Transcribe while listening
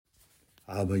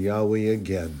Abba Yahweh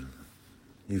again,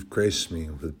 you've graced me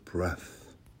with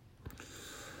breath,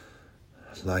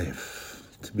 life,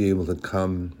 to be able to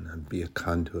come and be a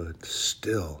conduit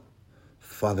still.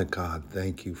 Father God,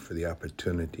 thank you for the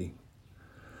opportunity,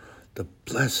 the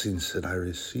blessings that I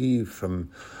receive from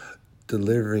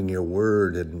delivering your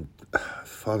word. And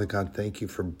Father God, thank you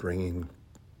for bringing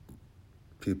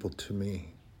people to me.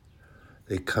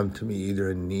 They come to me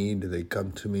either in need, or they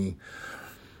come to me,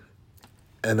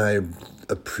 and I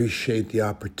appreciate the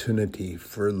opportunity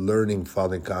for learning,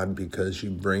 Father God, because you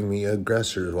bring me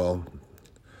aggressors. Well,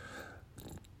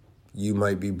 you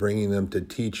might be bringing them to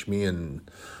teach me, and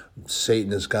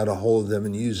Satan has got a hold of them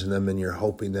and using them, and you're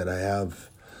hoping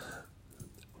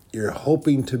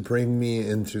to bring me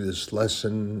in through this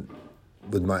lesson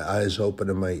with my eyes open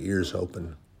and my ears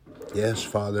open. Yes,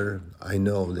 Father, I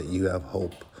know that you have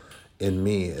hope in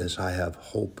me as I have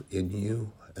hope in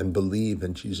you, and believe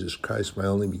in Jesus Christ, my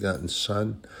only begotten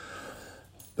Son.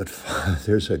 But Father,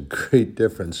 there's a great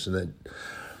difference in that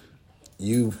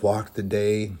you've walked the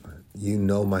day, you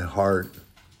know my heart,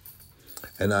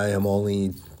 and I am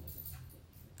only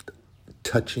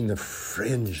touching the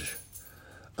fringe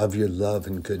of your love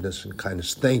and goodness and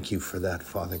kindness. Thank you for that,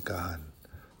 Father God.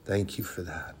 Thank you for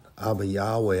that. Abba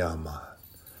Yahweh Aman.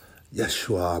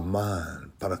 Yeshua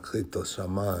Aman. Parakletos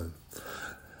Aman.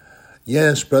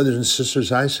 Yes, brothers and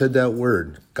sisters, I said that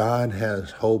word. God has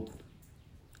hope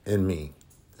in me.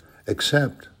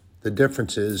 Except the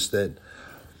difference is that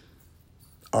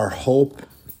our hope,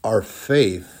 our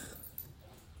faith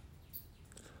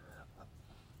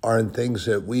are in things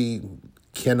that we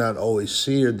cannot always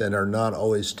see or that are not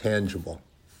always tangible.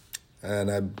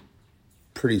 And I'm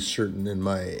pretty certain in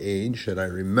my age, and I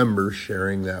remember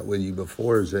sharing that with you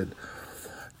before, is that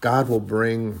God will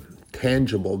bring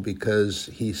tangible because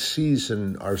he sees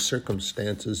in our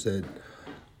circumstances that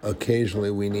occasionally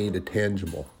we need a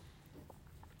tangible.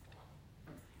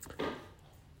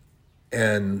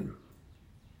 And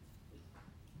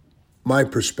my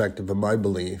perspective and my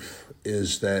belief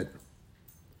is that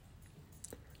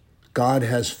God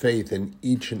has faith in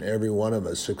each and every one of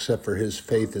us, except for his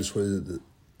faith is with,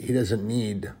 he doesn't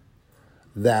need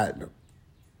that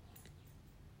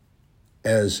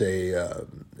as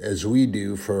we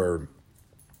do for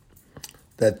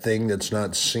that thing that's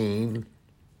not seen,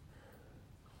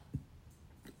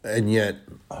 and yet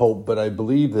hope. But I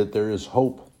believe that there is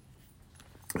hope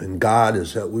in God,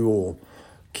 is that we will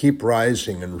keep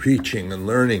rising and reaching and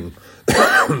learning,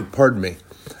 pardon me,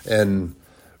 and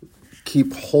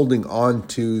keep holding on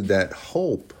to that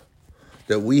hope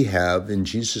that we have in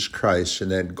Jesus Christ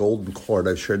and that golden cord.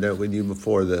 I've shared that with you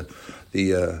before, the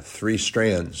three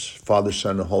strands, Father,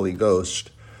 Son, and Holy Ghost.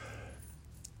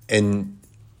 And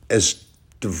as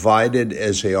divided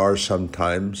as they are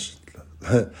sometimes,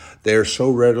 they are so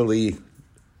readily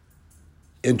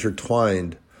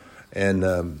intertwined. And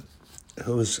I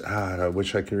wish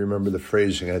I could remember the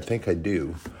phrasing. I think I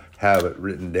do have it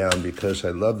written down because I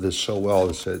love this so well.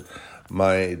 It's that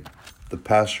the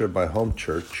pastor of my home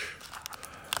church,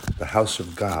 the house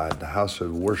of God, the house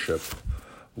of worship,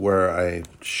 where I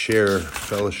share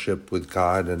fellowship with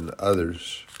God and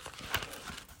others.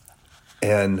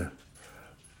 And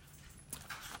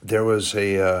there was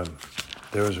a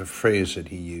phrase that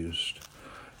he used.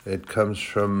 It comes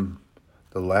from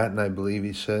the Latin, I believe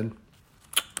he said.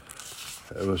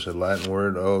 It was a Latin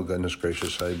word. Oh, goodness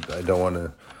gracious. I don't want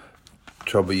to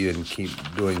trouble you and keep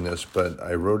doing this, but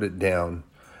I wrote it down,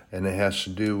 and it has to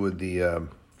do with the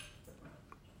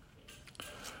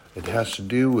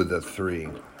three,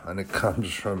 and it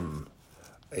comes from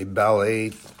a ballet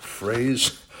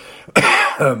phrase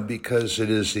because it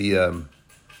is the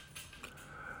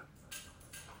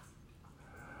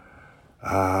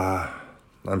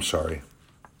I'm sorry.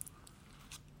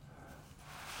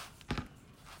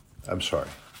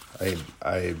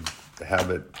 I have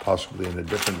it possibly in a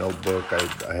different notebook.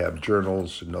 I have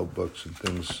journals and notebooks and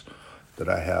things that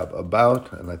I have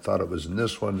about, and I thought it was in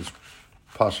this one. It's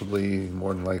possibly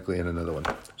more than likely in another one.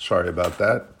 Sorry about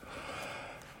that.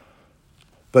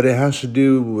 But it has to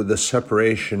do with the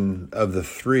separation of the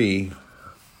three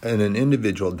in an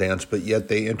individual dance, but yet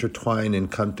they intertwine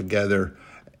and come together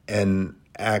and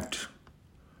act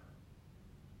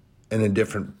in a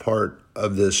different part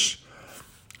of this,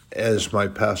 as my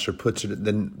pastor puts it,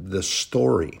 the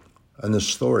story. And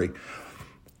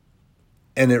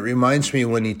it reminds me,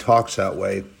 when he talks that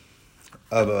way,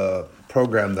 of a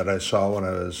program that I saw when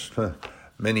I was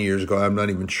many years ago. I'm not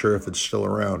even sure if it's still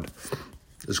around.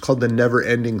 It's called The Never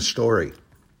Ending Story.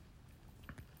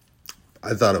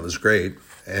 I thought it was great.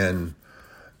 And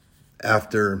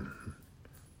after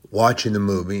watching the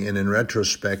movie, and in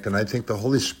retrospect, and I think the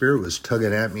Holy Spirit was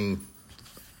tugging at me.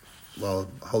 Well,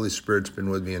 Holy Spirit's been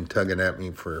with me and tugging at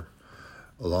me for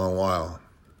a long while.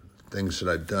 Things that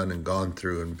I've done and gone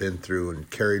through and been through and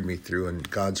carried me through, and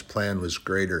God's plan was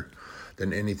greater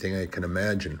than anything I can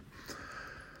imagine.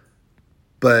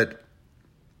 But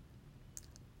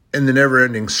in the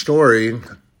never-ending story,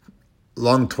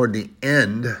 long toward the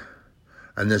end,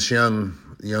 and this young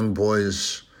boy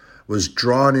was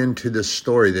drawn into this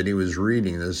story that he was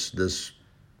reading, this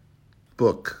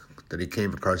book that he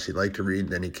came across. He liked to read, and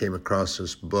then he came across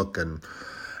this book, and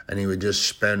he would just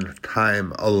spend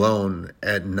time alone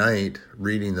at night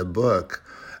reading the book.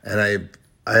 And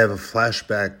I have a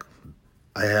flashback.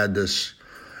 I had this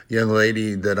young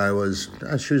lady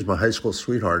that she was my high school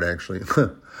sweetheart, actually.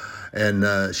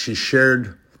 And she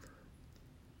shared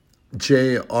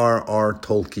J.R.R.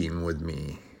 Tolkien with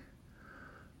me.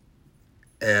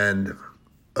 And,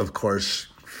 of course,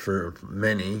 for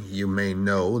many, you may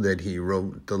know that he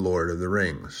wrote The Lord of the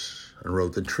Rings and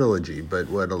wrote the trilogy. But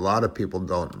what a lot of people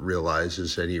don't realize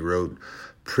is that he wrote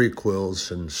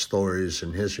prequels and stories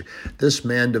and history. This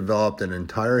man developed an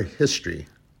entire history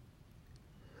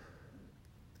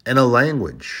and a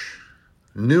language,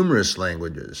 numerous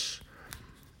languages.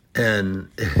 And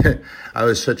I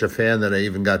was such a fan that I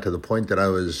even got to the point that I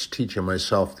was teaching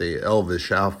myself the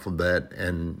Elvish alphabet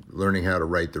and learning how to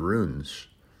write the runes.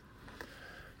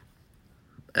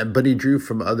 But he drew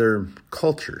from other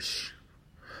cultures.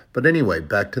 But anyway,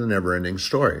 back to the never-ending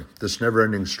story. This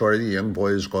never-ending story, the young boy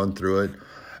is going through it,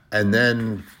 and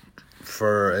then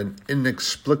for an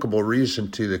inexplicable reason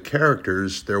to the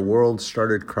characters, their world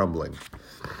started crumbling,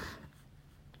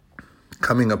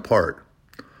 coming apart.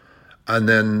 And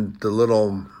then the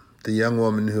young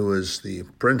woman who was the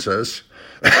princess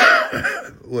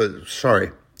was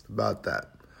sorry about that.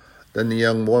 Then the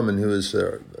young woman who was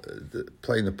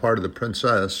playing the part of the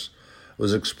princess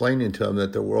was explaining to him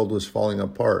that the world was falling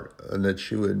apart and that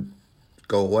she would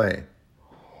go away.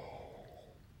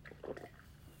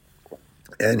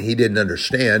 And he didn't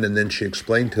understand, and then she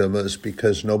explained to him it was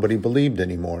because nobody believed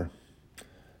anymore.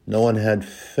 No one had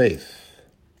faith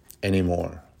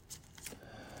anymore.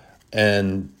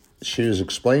 And she was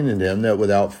explaining to him that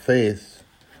without faith,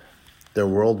 their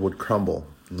world would crumble.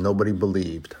 Nobody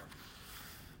believed.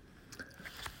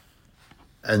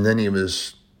 And then he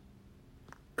was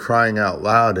crying out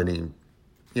loud, and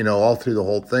he, all through the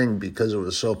whole thing, because it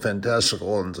was so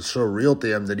fantastical and so real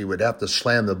to him, that he would have to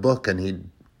slam the book, and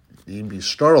he'd be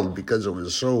startled because it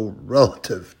was so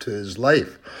relative to his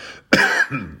life.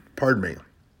 Pardon me.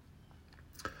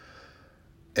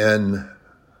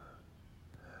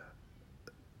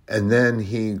 And then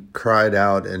he cried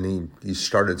out, and he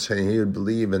started saying he would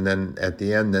believe, and then at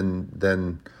the end,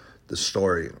 then the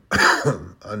story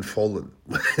unfolded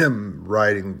with him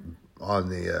riding on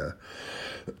the...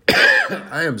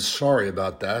 I am sorry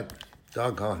about that.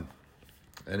 Doggone.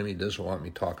 Enemy doesn't want me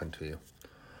talking to you.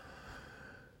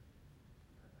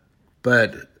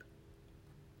 But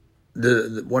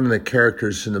one of the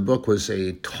characters in the book was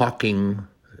a talking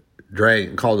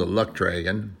dragon called a luck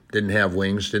dragon. Didn't have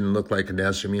wings, didn't look like a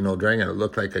Nasamino dragon. It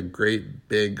looked like a great,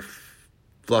 big,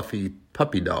 fluffy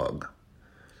puppy dog.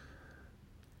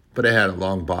 But it had a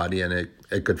long body, and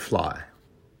it could fly.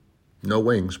 No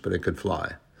wings, but it could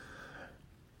fly.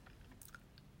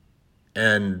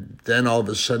 And then all of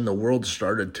a sudden the world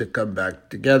started to come back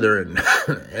together,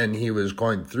 and he was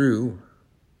going through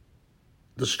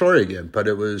the story again, but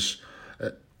it was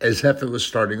as if it was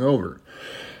starting over.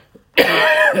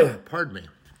 Pardon me.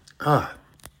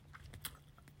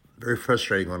 Very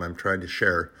frustrating when I'm trying to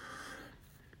share.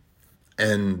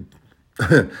 And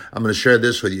I'm going to share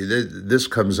this with you. This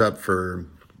comes up for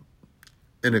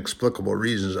inexplicable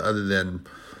reasons other than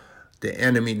the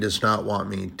enemy does not want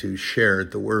me to share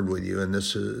the word with you. And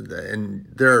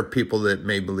there are people that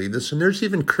may believe this, and there's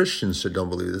even Christians that don't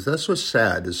believe this. That's what's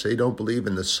sad, is they don't believe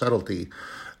in the subtlety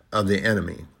of the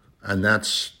enemy. And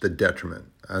that's the detriment,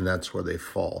 and that's where they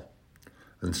fall.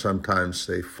 And sometimes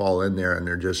they fall in there and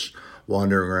they're just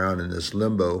wandering around in this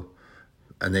limbo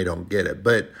and they don't get it.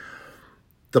 But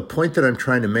the point that I'm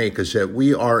trying to make is that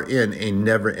we are in a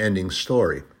never-ending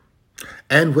story.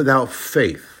 And without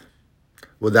faith,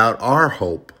 without our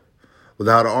hope,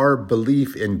 without our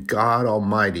belief in God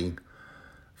Almighty,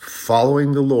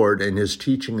 following the Lord and His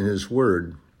teaching and His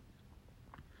word,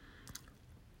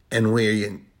 and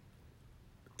we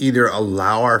either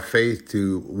allow our faith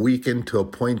to weaken to a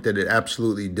point that it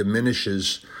absolutely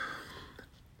diminishes,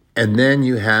 and then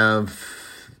you have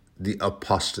the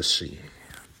apostasy,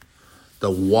 the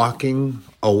walking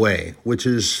away, which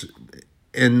is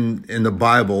in the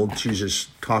Bible. Jesus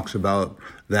talks about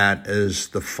that as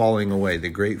the falling away, the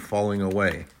great falling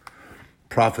away.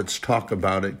 Prophets talk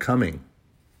about it coming.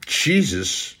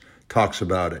 Jesus talks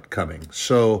about it coming.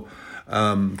 So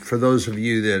for those of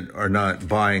you that are not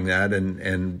buying that,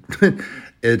 and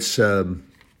it's for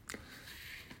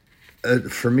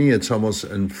me, it's almost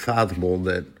unfathomable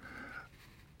that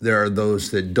there are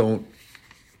those that don't,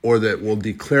 or that will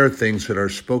declare things that are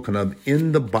spoken of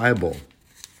in the Bible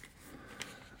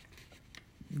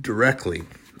directly,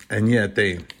 and yet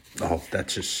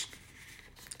that's just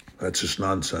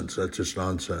nonsense. That's just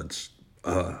nonsense.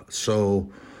 So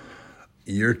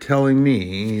you're telling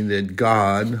me that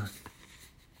God,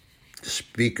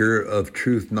 speaker of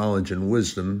truth, knowledge, and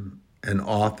wisdom, and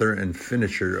author and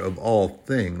finisher of all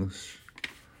things,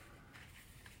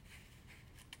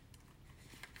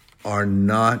 are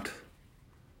not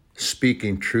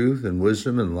speaking truth and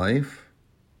wisdom and life?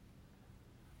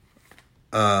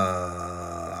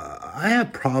 I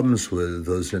have problems with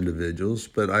those individuals,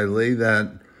 but I lay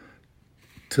that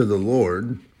to the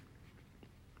Lord,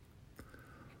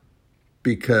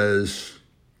 because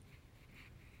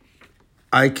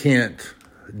I can't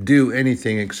do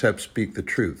anything except speak the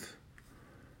truth.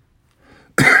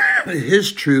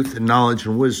 His truth and knowledge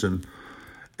and wisdom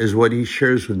is what he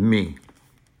shares with me.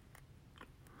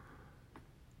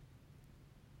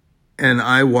 And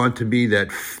I want to be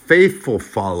that faithful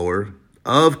follower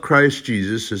of Christ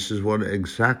Jesus. This is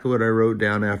exactly what I wrote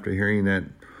down after hearing that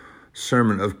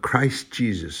sermon, of Christ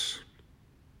Jesus.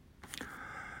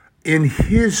 In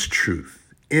his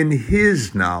truth, in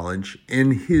his knowledge,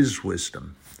 in his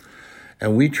wisdom.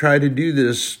 And we try to do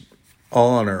this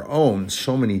all on our own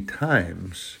so many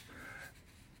times,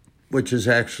 which is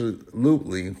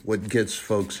absolutely what gets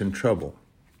folks in trouble.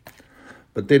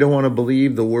 But they don't want to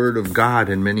believe the word of God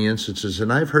in many instances.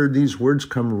 And I've heard these words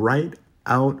come right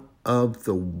out of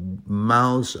the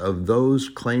mouths of those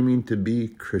claiming to be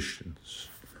Christians.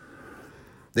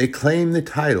 They claim the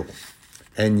title,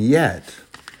 and yet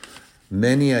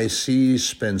many I see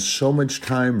spend so much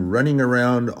time running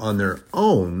around on their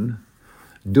own,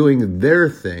 doing their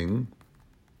thing,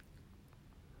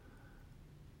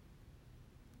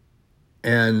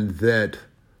 and that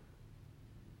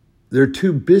they're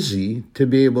too busy to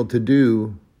be able to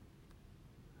do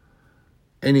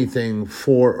anything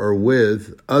for or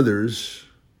with others.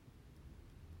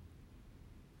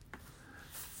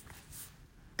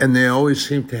 And they always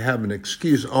seem to have an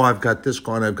excuse. Oh, I've got this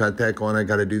going, I've got that going, I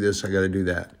got to do this, I got to do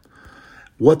that.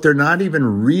 What they're not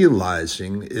even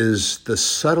realizing is the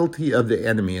subtlety of the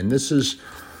enemy. And here's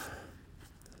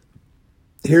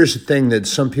the thing that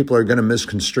some people are going to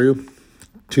misconstrue.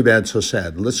 Too bad, so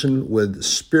sad. Listen with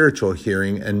spiritual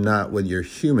hearing and not with your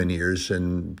human ears,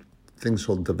 and things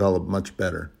will develop much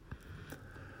better.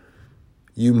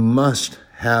 You must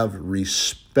have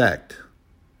respect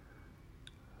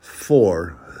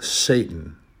for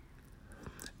Satan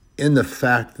in the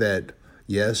fact that,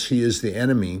 yes, he is the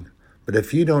enemy, but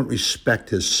if you don't respect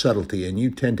his subtlety and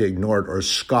you tend to ignore it or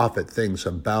scoff at things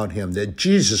about him that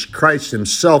Jesus Christ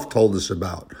himself told us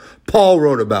about, Paul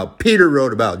wrote about, Peter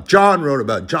wrote about, John wrote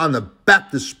about, John the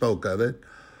Baptist spoke of it,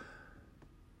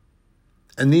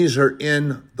 and these are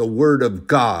in the Word of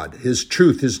God, his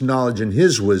truth, his knowledge, and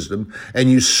his wisdom, and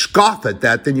you scoff at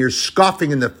that, then you're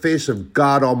scoffing in the face of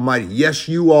God Almighty. Yes,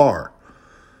 you are.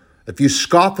 If you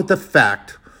scoff at the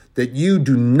fact that you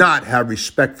do not have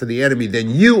respect for the enemy, then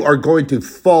you are going to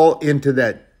fall into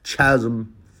that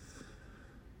chasm,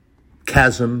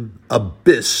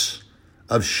 abyss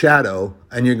of shadow,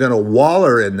 and you're going to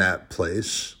waller in that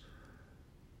place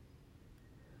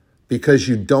because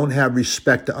you don't have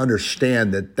respect to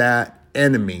understand that that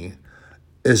enemy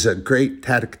is a great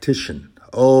tactician.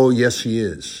 Oh, yes, he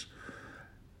is.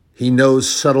 He knows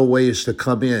subtle ways to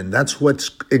come in. That's what's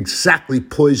exactly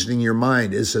poisoning your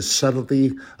mind, is the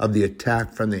subtlety of the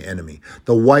attack from the enemy.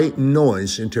 The white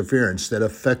noise interference that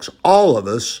affects all of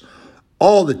us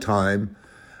all the time.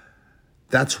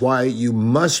 That's why you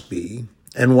must be,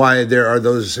 and why there are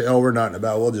those who say, oh, we're not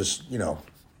about, we'll just,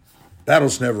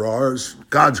 battle's never ours.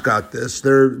 God's got this.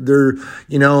 They're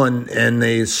and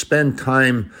they spend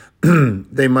time,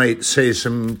 they might say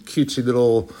some cutesy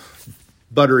little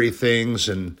buttery things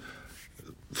and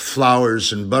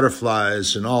flowers and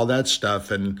butterflies and all that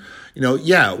stuff. And,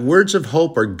 words of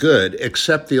hope are good,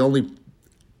 except the only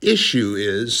issue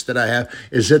is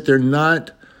that they're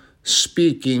not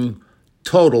speaking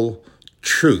total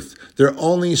truth. They're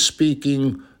only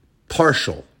speaking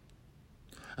partial.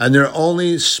 And they're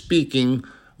only speaking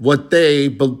what they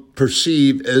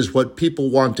perceive as what people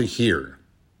want to hear.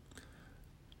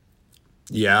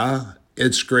 Yeah,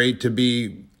 it's great to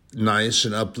be nice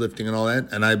and uplifting and all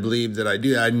that, and I believe that I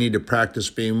do. I need to practice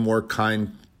being more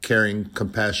kind caring,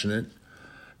 compassionate,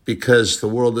 because the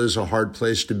world is a hard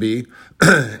place to be.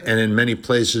 And in many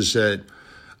places that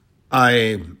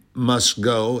I must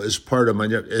go as part of my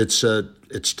job, it's a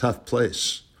tough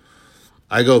place.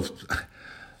 I go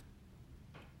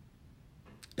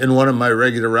in one of my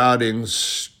regular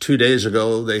outings 2 days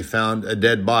ago, they found a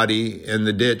dead body in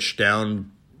the ditch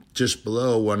down just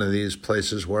below one of these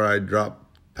places where I drop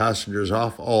passengers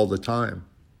off all the time.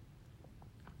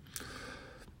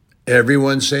 Every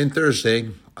Wednesday and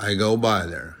Thursday, I go by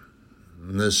there.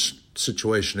 And this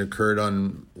situation occurred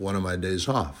on one of my days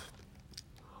off.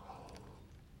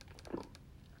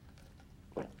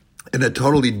 In a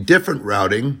totally different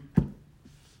routing,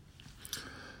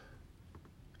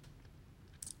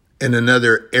 in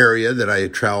another area that I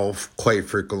travel quite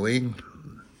frequently,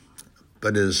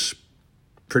 but is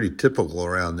pretty typical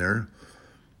around there,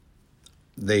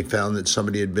 they found that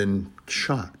somebody had been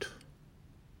shot.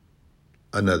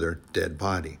 Another dead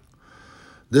body.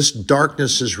 This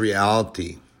darkness is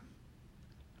reality.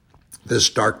 This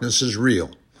darkness is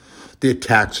real. The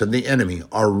attacks on the enemy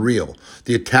are real.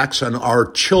 The attacks on our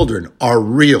children are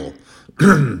real.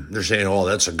 They're saying, oh,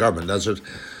 that's the government.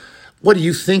 What do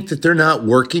you think, that they're not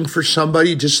working for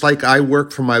somebody just like I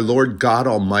work for my Lord God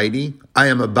Almighty? I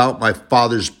am about my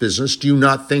Father's business. Do you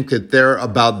not think that they're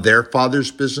about their Father's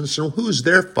business? And who's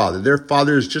their Father? Their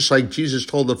Father is just like Jesus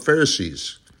told the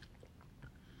Pharisees.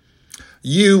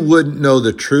 You wouldn't know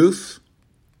the truth.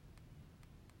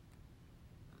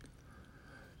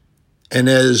 And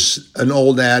as an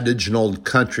old adage, an old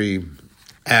country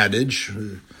adage,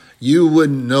 you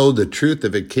wouldn't know the truth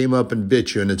if it came up and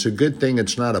bit you. And it's a good thing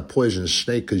it's not a poisonous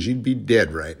snake, because you'd be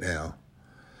dead right now.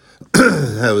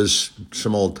 That was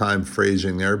some old time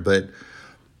phrasing there, but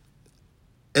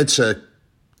it's a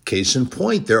case in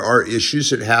point. There are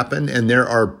issues that happen, and there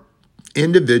are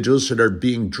individuals that are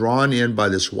being drawn in by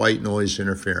this white noise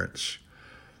interference.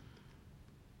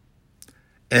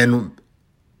 And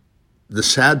the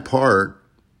sad part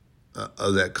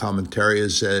of that commentary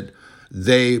is that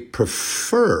they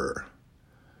prefer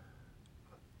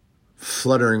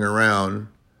fluttering around.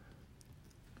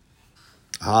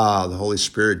 The Holy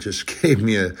Spirit just gave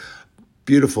me a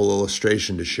beautiful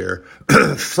illustration to share.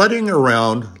 Fluttering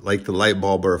around like the light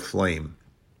bulb or a flame.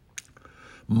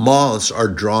 Moths are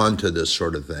drawn to this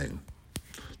sort of thing.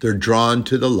 They're drawn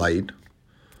to the light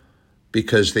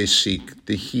because they seek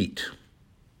the heat.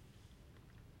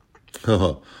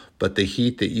 But the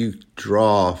heat that you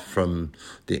draw from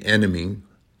the enemy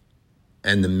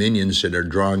and the minions that are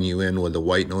drawing you in with the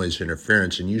white noise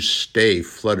interference, and you stay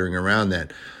fluttering around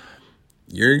that,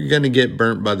 you're going to get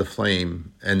burnt by the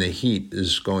flame, and the heat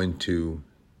is going to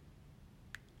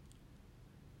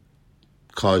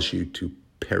cause you to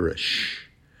perish.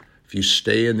 If you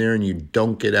stay in there and you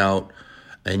don't get out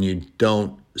and you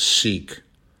don't seek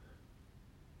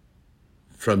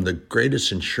from the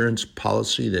greatest insurance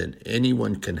policy that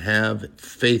anyone can have,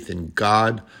 faith in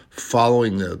God,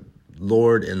 following the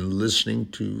Lord and listening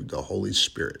to the Holy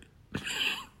Spirit.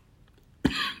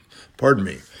 Pardon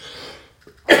me.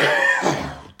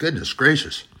 Goodness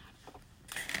gracious.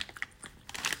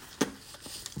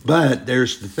 But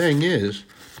there's the thing is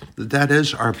that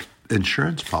is our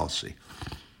insurance policy.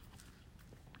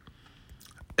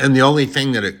 And the only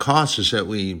thing that it costs is that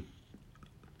we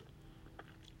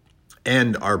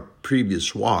end our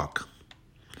previous walk,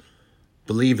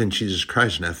 believe in Jesus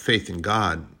Christ and have faith in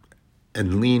God,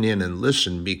 and lean in and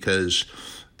listen, because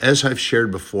as I've shared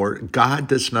before, God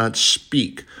does not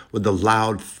speak with a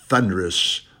loud,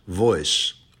 thunderous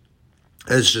voice.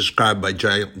 As described by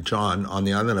John on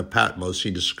the island of Patmos,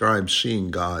 he describes seeing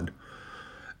God,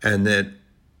 and that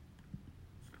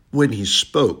when he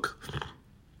spoke,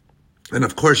 and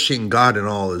of course seeing God in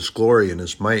all his glory and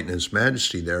his might and his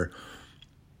majesty there,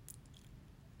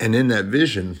 and in that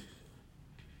vision,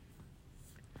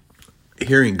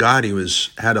 hearing God, he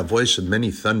had a voice of many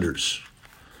thunders.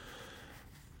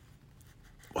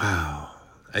 Wow.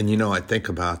 And I think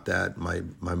about that. My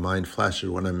mind flashes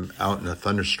when I'm out in a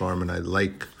thunderstorm, and I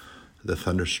like the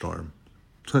thunderstorm.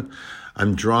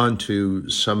 I'm drawn to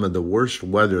some of the worst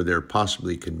weather there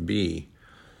possibly can be.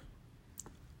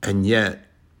 And yet,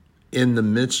 in the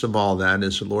midst of all that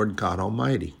is the Lord God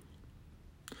Almighty.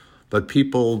 But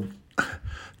people,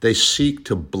 they seek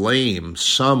to blame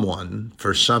someone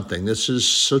for something. This is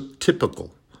so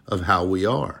typical of how we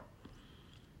are.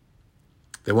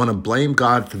 They want to blame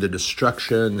God for the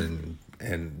destruction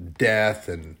and death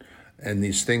and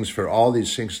these things, for all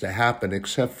these things to happen,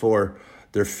 except for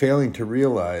they're failing to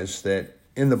realize that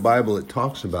in the Bible it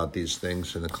talks about these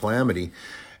things and the calamity.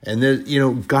 And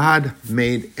that, God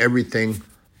made everything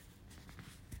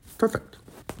perfect.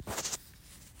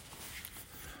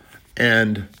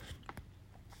 And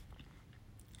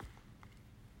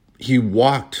he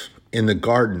walked in the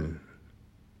garden.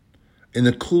 In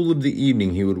the cool of the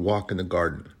evening, he would walk in the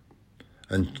garden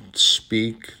and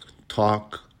speak,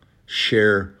 talk,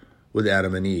 share with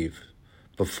Adam and Eve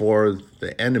before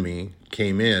the enemy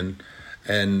came in.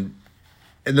 And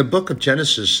in the book of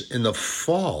Genesis, in the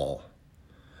fall,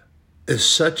 is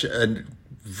such a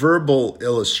verbal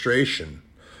illustration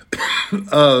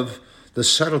of the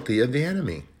subtlety of the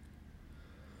enemy.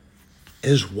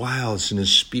 His wiles and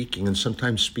his speaking, and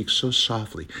sometimes speaks so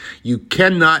softly. You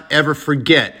cannot ever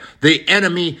forget the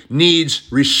enemy needs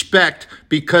respect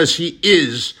because he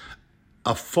is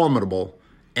a formidable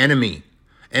enemy.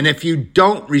 And if you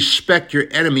don't respect your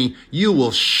enemy, you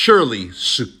will surely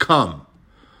succumb.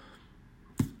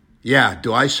 Yeah,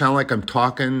 do I sound like I'm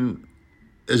talking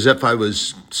as if I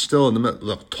was still in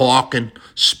the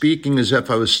speaking as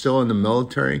if I was still in the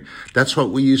military? That's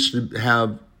what we used to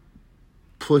have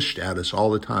pushed at us all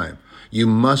the time. You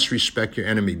must respect your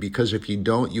enemy, because if you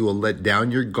don't, you will let down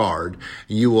your guard.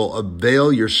 You will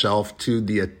avail yourself to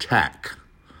the attack,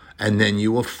 and then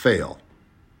you will fail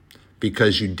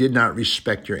because you did not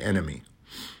respect your enemy.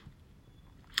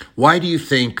 Why do you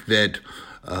think that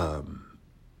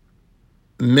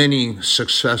many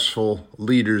successful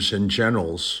leaders and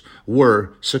generals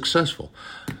were successful?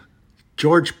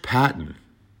 George Patton,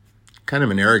 kind of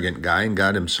an arrogant guy, and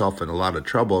got himself in a lot of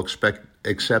trouble,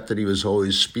 except that he was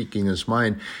always speaking his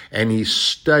mind, and he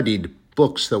studied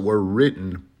books that were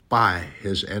written by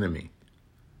his enemy.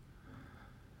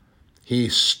 He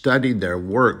studied their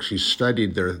works, he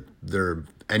studied their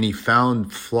and he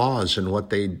found flaws in what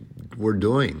they were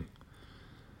doing.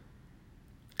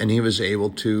 And he was able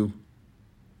to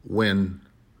win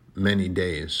many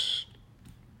days.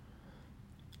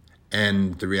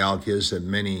 And the reality is that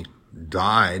many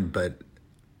died, but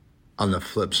on the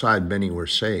flip side, many were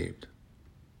saved.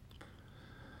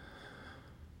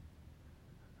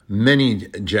 Many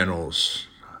generals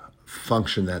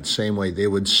function that same way. They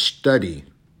would study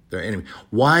their enemy.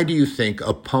 Why do you think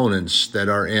opponents that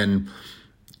are in,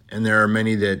 and there are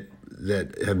many that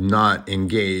have not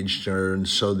engaged, and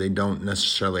so they don't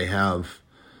necessarily have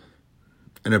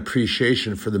an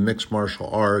appreciation for the mixed martial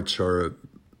arts or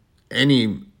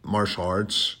any martial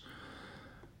arts,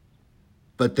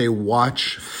 but they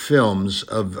watch films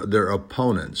of their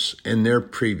opponents in their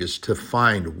previous to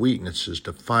find weaknesses,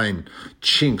 to find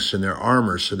chinks in their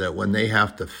armor, so that when they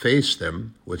have to face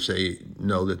them, which they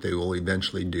know that they will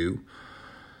eventually do,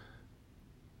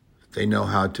 they know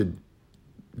how to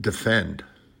defend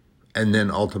and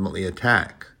then ultimately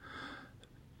attack.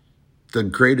 The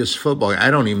greatest football,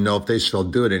 I don't even know if they still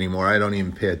do it anymore. I don't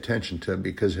even pay attention to it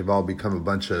because they've all become a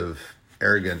bunch of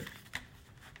arrogant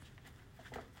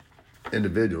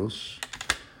individuals,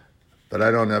 but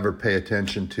I don't ever pay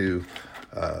attention to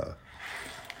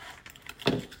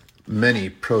many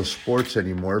pro sports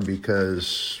anymore,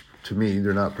 because to me,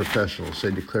 they're not professionals.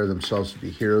 They declare themselves to be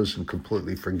heroes and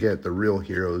completely forget the real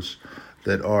heroes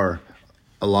that are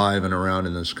alive and around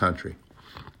in this country.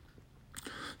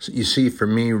 So you see, for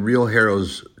me, real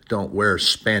heroes don't wear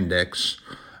spandex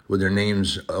with their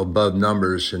names above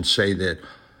numbers and say that,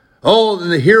 oh,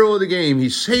 the hero of the game, he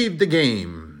saved the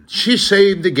game. She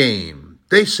saved the game.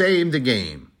 They saved the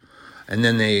game. And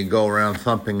then they go around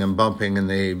thumping and bumping, and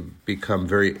they become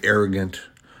very arrogant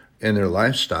in their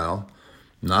lifestyle.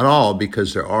 Not all,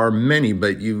 because there are many,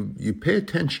 but you pay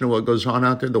attention to what goes on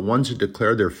out there. The ones that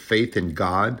declare their faith in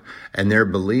God and their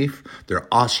belief, they're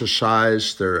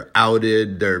ostracized, they're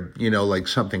outed, they're, like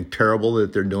something terrible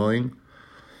that they're doing.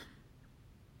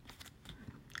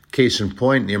 Case in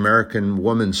point, the American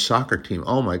women's soccer team.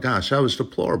 Oh my gosh, that was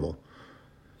deplorable.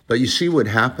 But you see what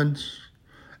happens,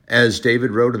 as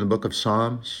David wrote in the book of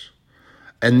Psalms?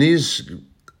 And these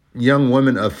young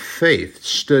women of faith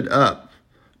stood up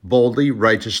boldly,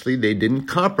 righteously. They didn't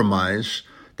compromise.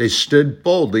 They stood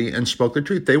boldly and spoke the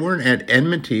truth. They weren't at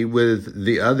enmity with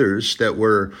the others that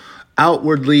were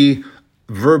outwardly,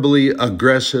 verbally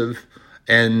aggressive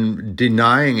and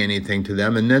denying anything to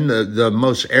them. And then the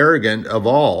most arrogant of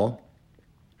all,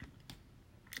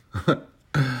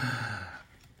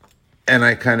 and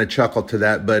I kind of chuckle to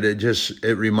that, but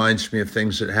it reminds me of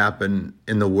things that happen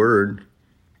in the Word,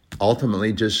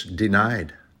 ultimately just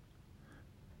denied.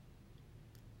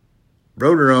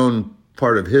 Wrote her own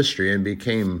part of history and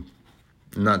became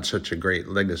not such a great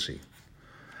legacy.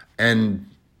 And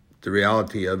the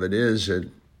reality of it is, it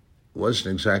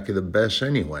wasn't exactly the best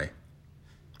anyway.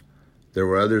 There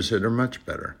were others that are much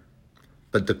better,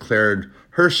 but declared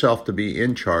herself to be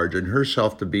in charge and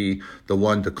herself to be the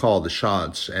one to call the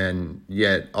shots, and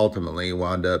yet ultimately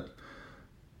wound up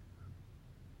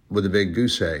with a big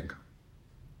goose egg.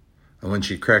 And when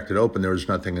she cracked it open, there was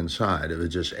nothing inside. It was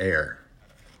just air.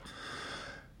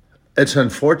 It's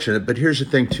unfortunate, but here's the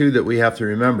thing, too, that we have to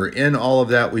remember. In all of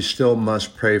that, we still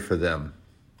must pray for them.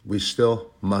 We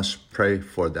still must pray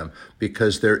for them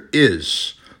because there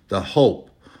is the hope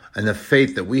and the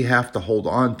faith that we have to hold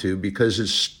on to, because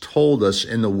it's told us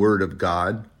in the Word of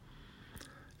God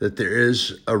that there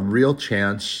is a real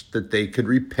chance that they could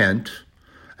repent.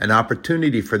 An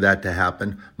opportunity for that to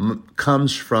happen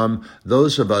comes from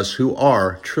those of us who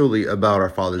are truly about our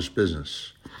Father's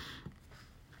business.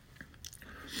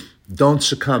 Don't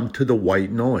succumb to the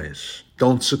white noise.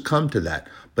 Don't succumb to that.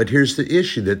 But here's the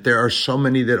issue, that there are so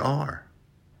many that are,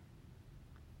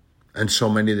 and so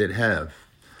many that have.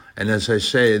 And as I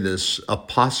say, this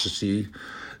apostasy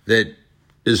that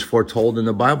is foretold in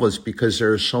the Bible is because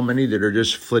there are so many that are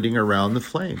just flitting around the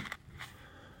flame.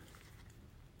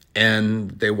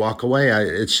 And they walk away.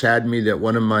 It saddened me that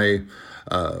one of my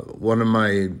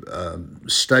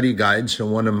study guides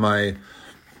and one of my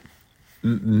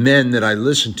men that I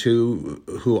listen to,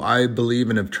 who I believe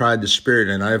and have tried the Spirit,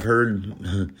 and I've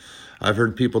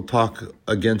heard people talk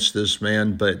against this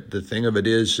man, but the thing of it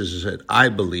is that I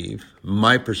believe,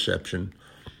 my perception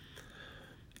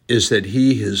is that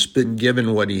he has been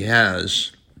given what he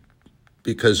has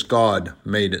because God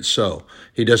made it so.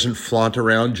 He doesn't flaunt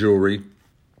around jewelry.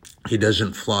 He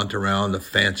doesn't flaunt around the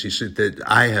fancy suit that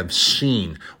I have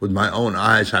seen with my own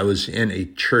eyes. I was in a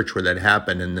church where that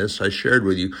happened, and this I shared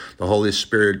with you. The Holy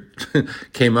Spirit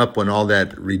came up when all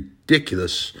that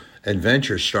ridiculous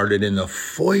adventure started in the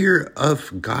foyer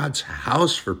of God's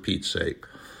house, for Pete's sake.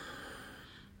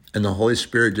 And the Holy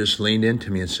Spirit just leaned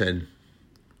into me and said,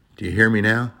 "Do you hear me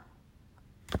now?"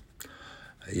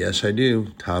 "Yes, I do."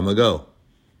 "Time ago."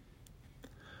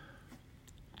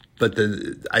 But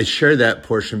I share that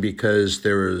portion because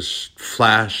there was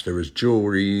flash, there was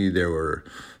jewelry, there were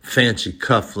fancy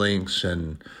cufflinks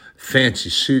and fancy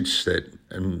suits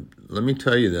and let me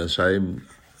tell you this, I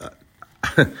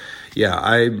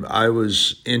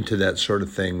was into that sort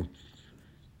of thing,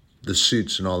 the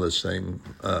suits and all this thing.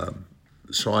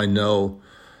 So I know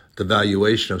the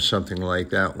valuation of something like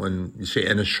that when you see,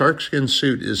 and a sharkskin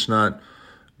suit is not,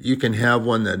 you can have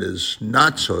one that is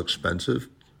not so expensive,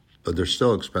 but they're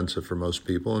still expensive for most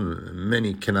people, and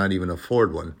many cannot even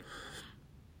afford one.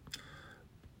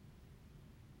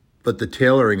 But the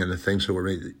tailoring and the things that were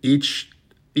made, each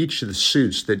of the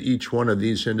suits that each one of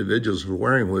these individuals were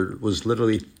wearing was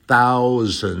literally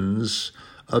thousands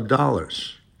of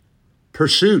dollars per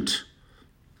suit.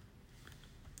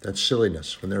 That's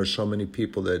silliness when there are so many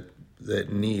people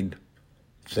that need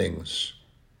things.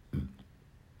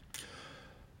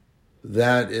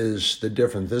 That is the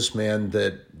difference. This man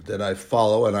that I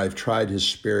follow, and I've tried his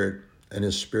spirit, and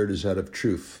his spirit is out of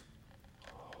truth.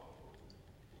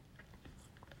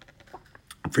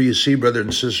 For you see, brothers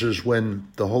and sisters, when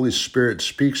the Holy Spirit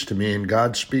speaks to me and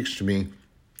God speaks to me,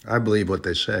 I believe what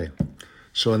they say.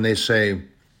 So when they say,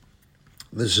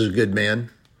 "This is a good man,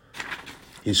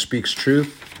 he speaks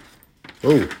truth,"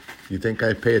 oh, you think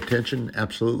I pay attention?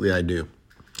 Absolutely I do.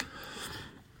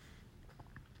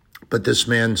 But this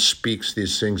man speaks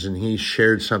these things, and he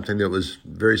shared something that was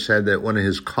very sad, that one of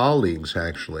his colleagues,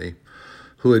 actually,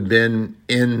 who had been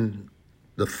in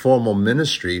the formal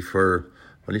ministry for,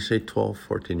 12,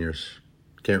 14 years?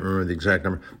 Can't remember the exact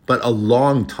number, but a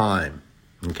long time,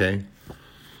 okay?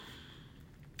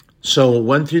 So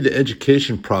went through the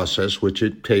education process, which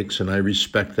it takes, and I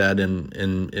respect that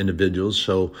in individuals.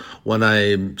 So when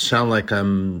I sound like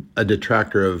I'm a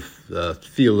detractor of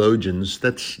theologians,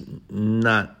 that's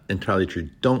not entirely true.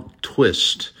 Don't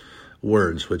twist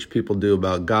words, which people do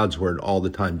about God's word all the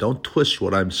time. Don't twist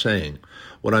what I'm saying.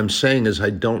 What I'm saying is I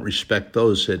don't respect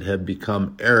those that have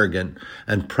become arrogant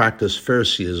and practice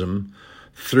Phariseeism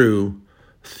through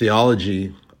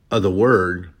theology of the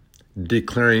word,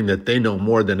 declaring that they know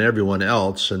more than everyone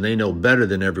else and they know better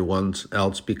than everyone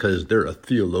else because they're a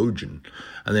theologian,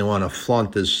 and they want to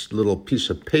flaunt this little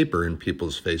piece of paper in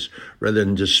people's face rather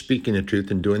than just speaking the truth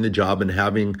and doing the job and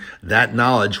having that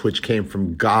knowledge which came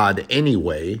from God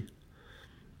anyway.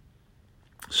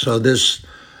 So this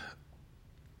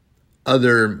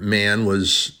other man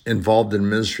was involved in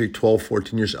ministry 12,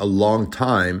 14 years, a long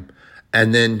time,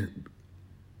 and then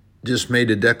just made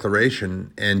a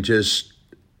declaration and just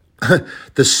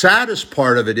the saddest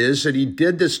part of it is that he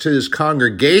did this to his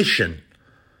congregation.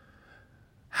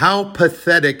 How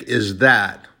pathetic is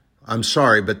that? I'm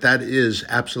sorry, but that is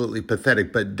absolutely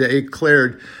pathetic. But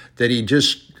declared that he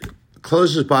just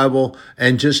closed his Bible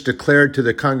and just declared to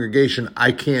the congregation,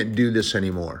 "I can't do this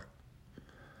anymore,"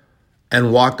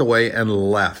 and walked away and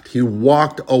left. He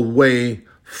walked away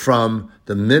from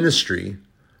the ministry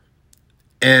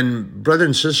And brothers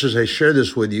and sisters, I share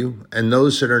this with you, and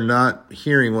those that are not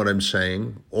hearing what I'm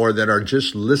saying or that are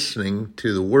just listening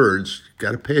to the words,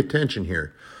 got to pay attention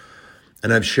here.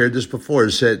 And I've shared this before,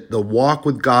 is that the walk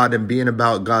with God and being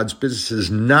about God's business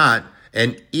is not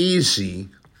an easy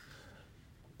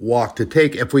walk to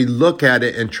take if we look at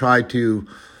it and try to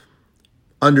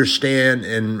understand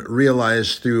and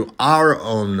realize through our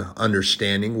own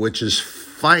understanding, which is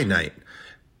finite.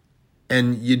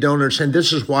 And you don't understand.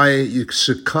 This is why you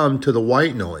succumb to the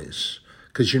white noise,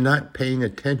 because you're not paying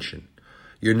attention.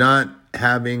 You're not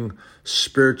having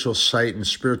spiritual sight and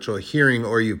spiritual hearing,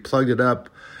 or you plugged it up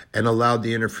and allowed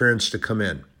the interference to come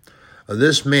in.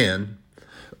 This man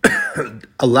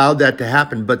allowed that to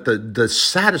happen. But the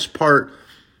saddest part,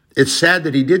 it's sad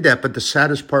that he did that, but the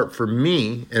saddest part for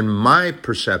me and my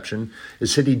perception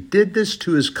is that he did this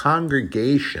to his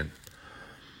congregation.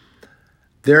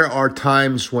 There are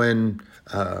times when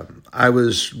I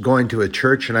was going to a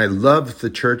church, and I loved the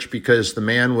church because the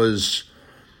man was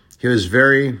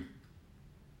very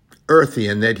earthy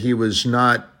in that he was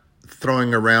not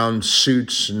throwing around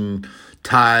suits and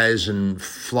ties and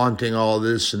flaunting all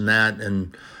this and that.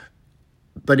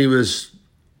 But he was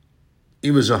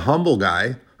a humble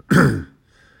guy.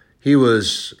 He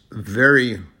was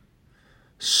very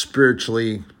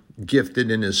spiritually gifted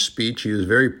in his speech. He was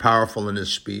very powerful in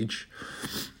his speech.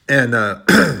 And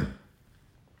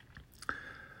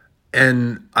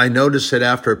and I noticed that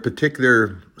after a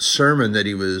particular sermon that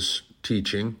he was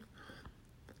teaching,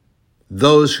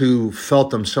 those who felt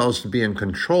themselves to be in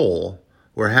control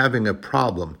were having a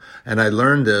problem. And I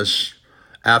learned this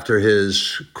after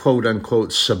his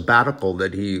quote-unquote sabbatical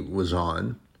that he was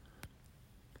on.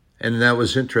 And that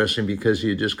was interesting because he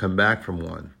had just come back from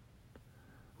one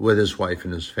with his wife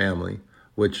and his family,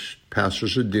 which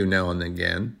pastors would do now and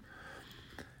again.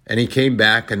 And he came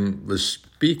back and was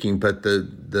speaking, but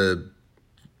the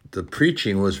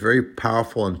preaching was very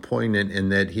powerful and poignant in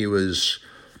that he was,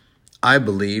 I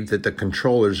believe, that the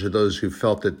controllers are those who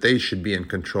felt that they should be in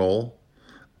control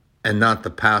and not the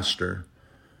pastor,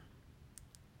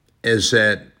 is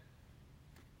that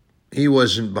he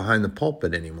wasn't behind the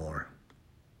pulpit anymore.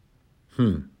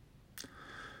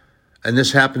 And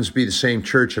this happens to be the same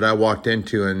church that I walked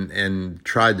into and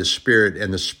tried the Spirit,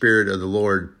 and the Spirit of the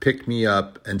Lord picked me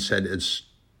up and said, it's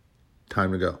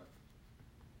time to go.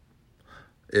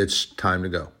 It's time to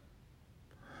go.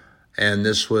 And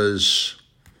this was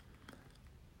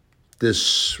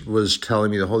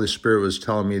telling me, the Holy Spirit was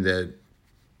telling me that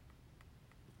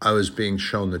I was being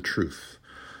shown the truth,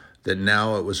 that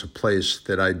now it was a place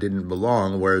that I didn't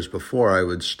belong, whereas before I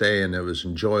would stay and it was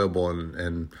enjoyable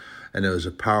and it was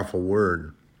a powerful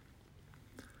word.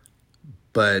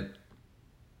 But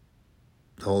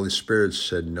the Holy Spirit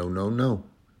said, no, no, no.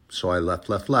 So I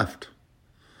left.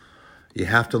 You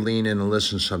have to lean in and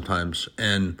listen sometimes.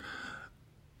 And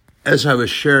as I was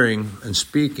sharing and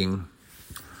speaking,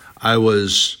 I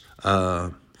was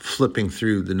flipping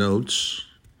through the notes.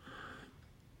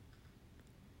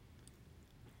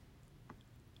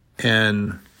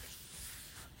 And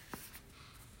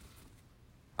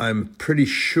I'm pretty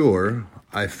sure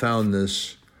I found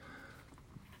this.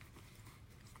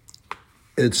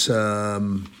 It's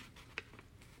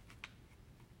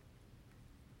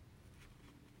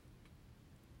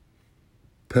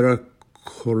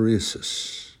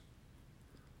perichoresis.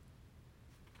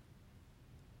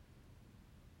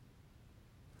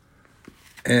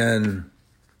 And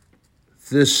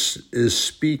this is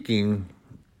speaking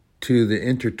to the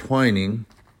intertwining.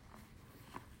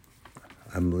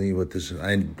 I believe what this is.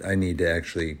 I need to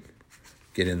actually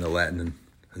get into Latin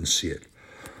and see it.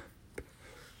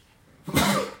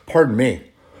 Pardon me.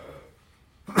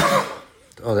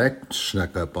 Oh, that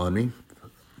snuck up on me.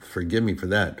 Forgive me for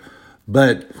that.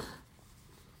 But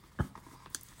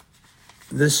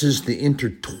this is the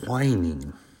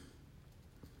intertwining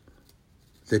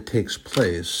that takes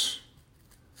place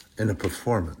in a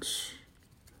performance.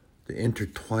 The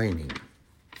intertwining.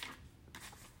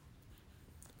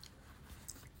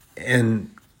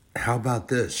 And how about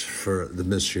this for the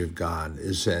mystery of God,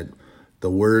 is that the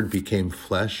Word became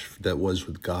flesh that was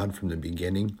with God from the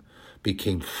beginning,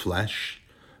 became flesh,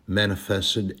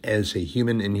 manifested as a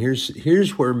human. And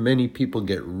here's where many people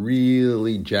get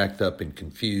really jacked up and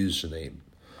confused, and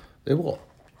they will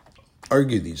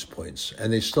argue these points.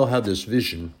 And they still have this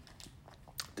vision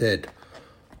that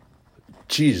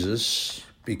Jesus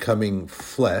becoming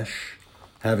flesh,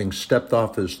 having stepped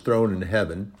off his throne in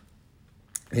heaven,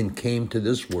 and came to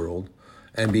this world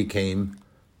and became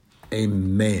a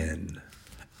man.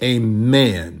 A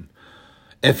man.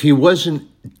 If he wasn't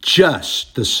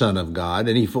just the Son of God,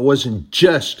 and if it wasn't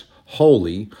just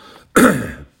holy,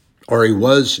 or he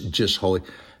was just holy,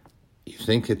 you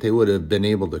think that they would have been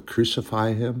able to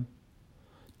crucify him?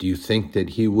 Do you think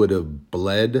that he would have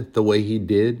bled the way he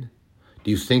did? Do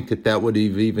you think that that would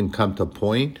have even come to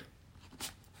point?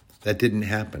 That didn't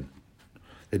happen.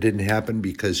 It didn't happen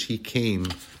because he came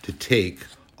to take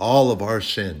all of our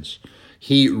sins.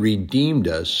 He redeemed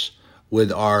us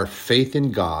with our faith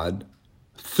in God,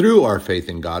 through our faith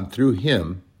in God, through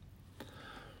him.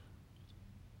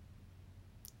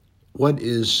 What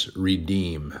is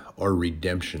redeem or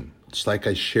redemption? It's like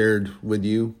I shared with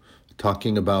you,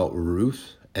 talking about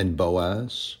Ruth and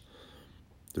Boaz.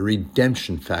 The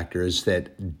redemption factor is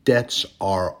that debts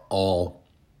are all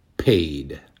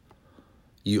paid.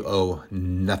 You owe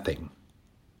nothing.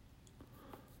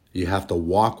 You have to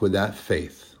walk with that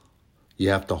faith. You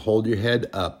have to hold your head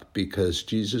up because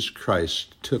Jesus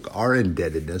Christ took our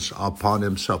indebtedness upon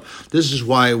himself. This is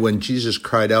why when Jesus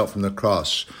cried out from the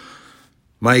cross,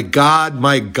 my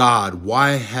God,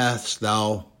 why hast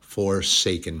thou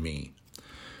forsaken me?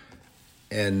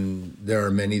 And there are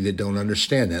many that don't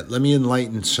understand that. Let me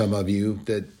enlighten some of you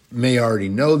that may already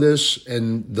know this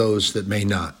and those that may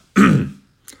not.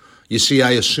 You see,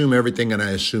 I assume everything and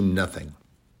I assume nothing.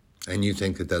 And you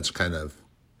think that that's kind of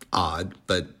odd,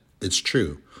 but it's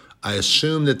true. I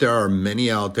assume that there are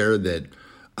many out there that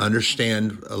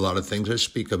understand a lot of things I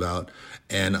speak about,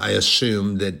 and I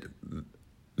assume that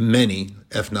many,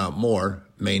 if not more,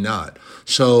 may not.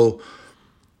 So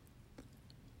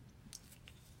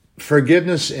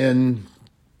forgiveness in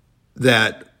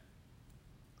that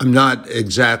I'm not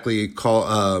exactly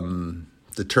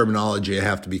the terminology I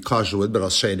have to be cautious with, but I'll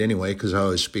say it anyway because I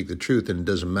always speak the truth, and it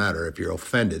doesn't matter. If you're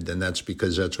offended, then that's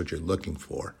because that's what you're looking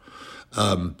for.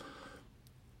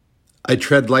 I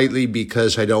tread lightly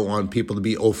because I don't want people to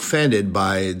be offended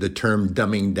by the term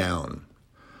dumbing down.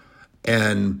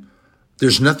 And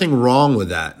there's nothing wrong with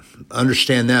that.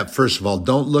 Understand that, first of all.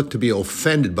 Don't look to be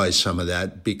offended by some of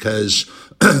that because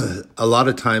a lot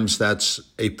of times that's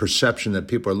a perception that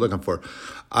people are looking for.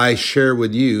 I share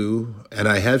with you, and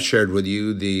I have shared with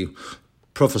you, the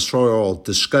professorial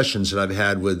discussions that I've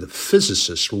had with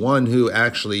physicists, one who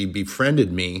actually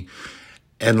befriended me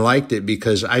and liked it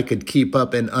because I could keep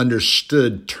up and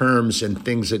understood terms and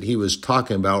things that he was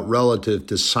talking about relative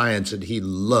to science that he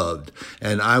loved.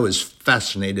 And I was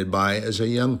fascinated by as a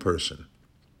young person.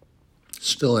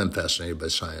 Still am fascinated by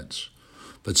science.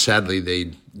 But sadly,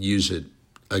 they use it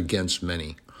against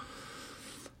many.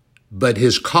 But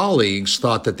his colleagues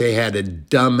thought that they had to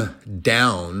dumb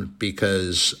down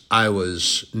because I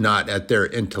was not at their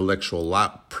intellectual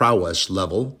prowess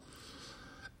level.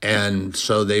 And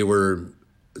so they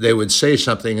would say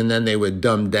something and then they would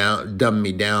dumb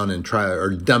me down and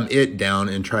dumb it down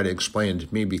and try to explain it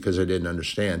to me because I didn't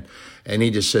understand. And he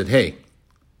just said,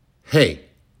 hey,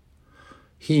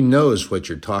 he knows what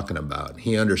you're talking about.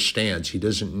 He understands. He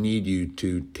doesn't need you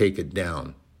to take it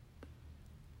down.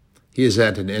 He is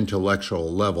at an intellectual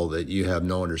level that you have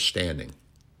no understanding.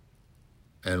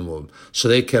 And so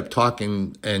they kept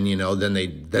talking, and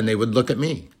then they would look at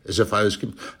me as if I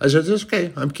said, "It's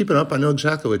okay, I'm keeping up. I know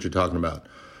exactly what you're talking about."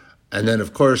 And then,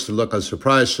 of course, the look of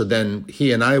surprise. So then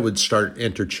he and I would start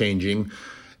interchanging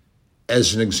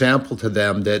as an example to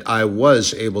them that I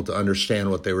was able to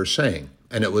understand what they were saying,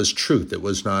 and it was truth. It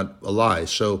was not a lie.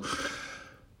 So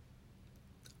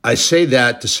I say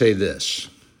that to say this.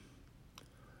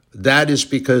 That is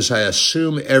because I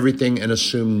assume everything and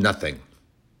assume nothing.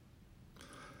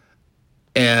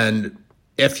 And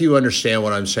if you understand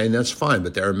what I'm saying, that's fine.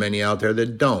 But there are many out there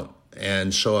that don't.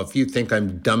 And so if you think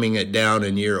I'm dumbing it down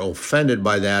and you're offended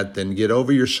by that, then get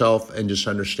over yourself and just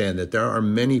understand that there are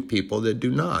many people that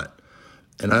do not.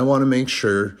 And I want to make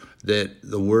sure that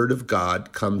the Word of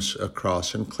God comes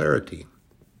across in clarity.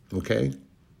 Okay?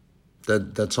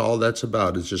 That's all that's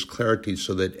about, is just clarity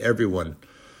so that everyone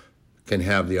can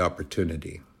have the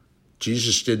opportunity.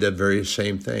 Jesus did that very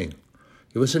same thing.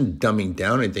 He wasn't dumbing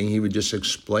down anything. He would just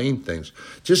explain things.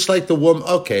 Just like the woman.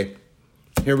 Okay,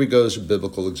 here we go as a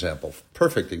biblical example.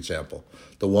 Perfect example.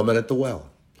 The woman at the well.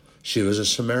 She was a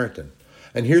Samaritan.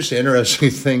 And here's the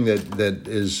interesting thing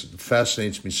that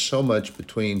fascinates me so much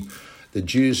between the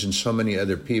Jews and so many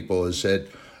other people is that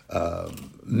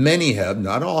many have,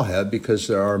 not all have, because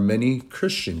there are many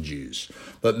Christian Jews,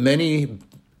 but many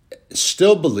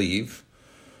still believe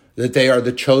that they are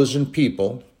the chosen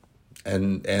people,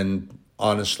 and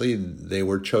honestly, they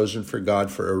were chosen for God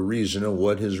for a reason, and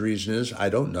what his reason is, I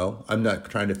don't know. I'm not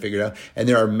trying to figure it out. And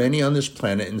there are many on this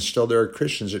planet, and still there are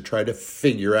Christians that try to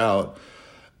figure out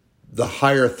the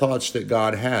higher thoughts that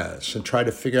God has, and try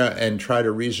to figure out and try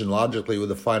to reason logically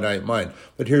with a finite mind.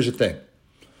 But here's the thing.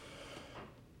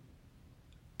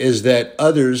 is that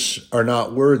others are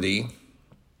not worthy,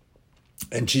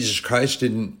 and Jesus Christ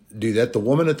didn't do that. The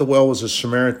woman at the well was a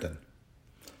Samaritan.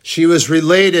 She was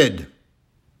related.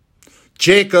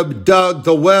 Jacob dug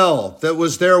the well that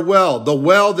was their well, the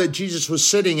well that Jesus was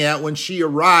sitting at when she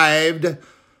arrived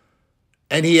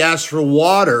and he asked for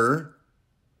water,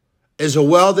 is a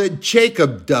well that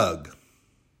Jacob dug.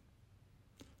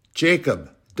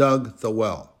 Jacob dug the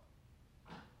well.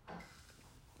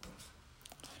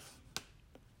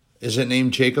 Is it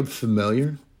named Jacob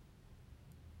familiar?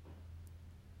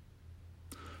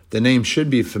 The name should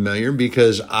be familiar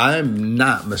because I'm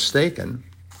not mistaken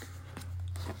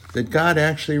that God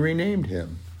actually renamed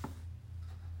him.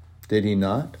 Did he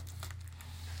not?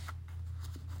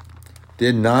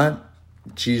 Did not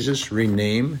Jesus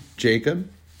rename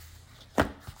Jacob?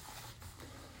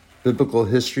 Biblical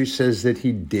history says that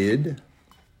he did.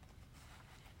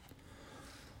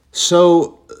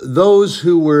 So those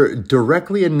who were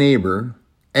directly a neighbor,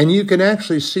 and you can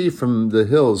actually see from the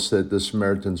hills that the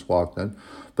Samaritans walked on,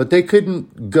 but they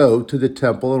couldn't go to the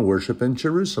temple and worship in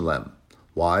Jerusalem.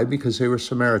 Why? Because they were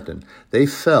Samaritan. They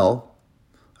fell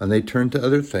and they turned to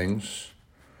other things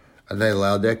and they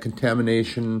allowed that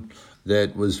contamination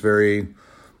that was very,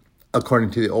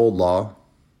 according to the old law.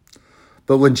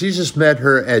 But when Jesus met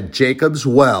her at Jacob's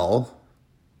well,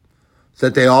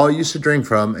 that they all used to drink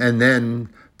from, and then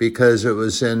because it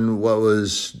was in what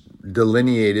was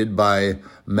delineated by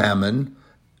Mammon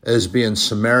as being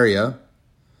Samaria,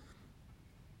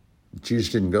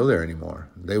 Jews didn't go there anymore.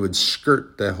 They would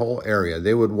skirt the whole area.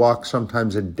 They would walk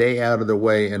sometimes a day out of their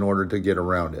way in order to get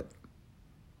around it.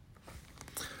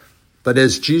 But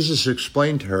as Jesus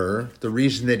explained to her, the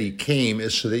reason that he came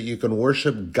is so that you can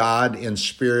worship God in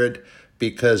spirit,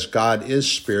 because God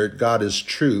is spirit, God is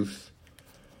truth.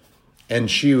 And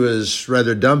she was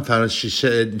rather dumbfounded.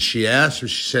 She asked her,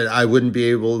 she said, I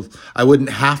wouldn't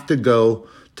have to go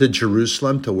to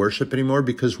Jerusalem to worship anymore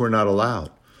because we're not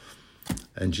allowed.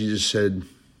 And Jesus said,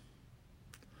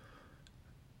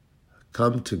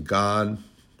 come to God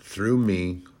through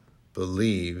me,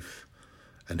 believe,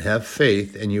 and have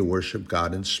faith, and you worship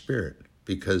God in spirit,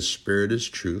 because spirit is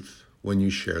truth when you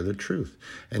share the truth.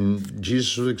 And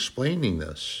Jesus was explaining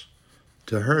this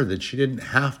to her, that she didn't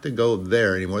have to go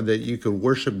there anymore, that you could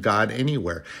worship God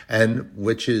anywhere, and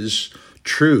which is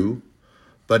true.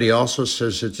 But he also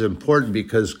says it's important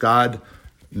because God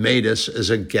made us as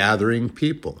a gathering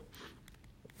people.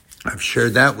 I've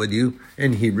shared that with you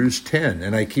in Hebrews 10,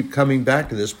 and I keep coming back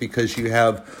to this because you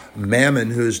have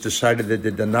Mammon who has decided that the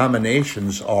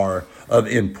denominations are of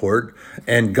import,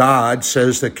 and God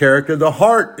says the character of the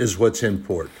heart is what's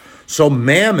import. So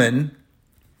Mammon,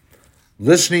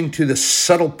 listening to the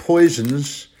subtle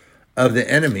poisons of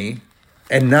the enemy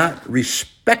and not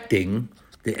respecting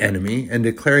the enemy and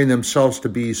declaring themselves to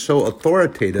be so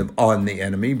authoritative on the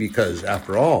enemy, because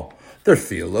after all, they're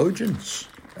theologians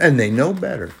and they know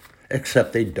better.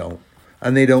 Except they don't,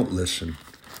 and they don't listen.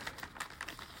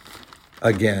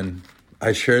 Again,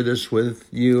 I share this with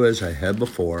you as I have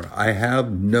before. I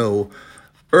have no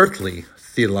earthly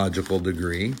theological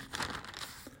degree,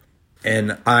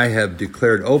 and I have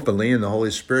declared openly, and the Holy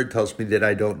Spirit tells me that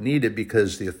I don't need it,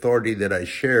 because the authority that I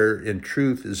share in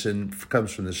truth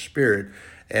comes from the Spirit,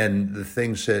 and the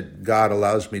things that God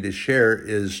allows me to share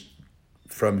is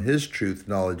from his truth,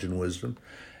 knowledge, and wisdom.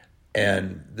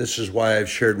 And this is why I've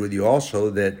shared with you also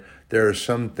that there are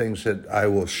some things that I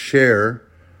will share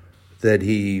that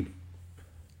he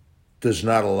does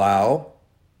not allow,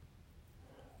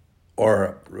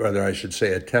 or rather I should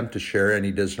say attempt to share, and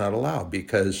he does not allow,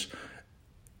 because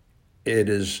it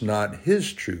is not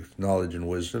his truth, knowledge, and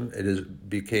wisdom. It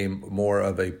became more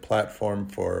of a platform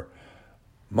for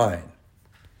mine.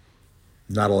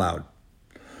 Not allowed.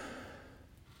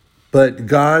 But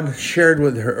God shared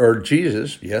with her, or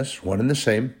Jesus, yes, one and the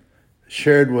same,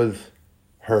 shared with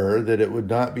her that it would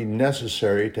not be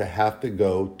necessary to have to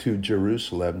go to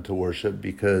Jerusalem to worship,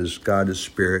 because God is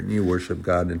spirit and you worship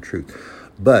God in truth.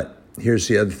 But here's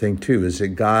the other thing too, is that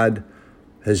God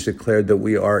has declared that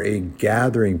we are a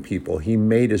gathering people. He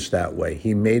made us that way.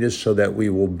 He made us so that we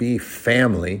will be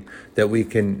family, that we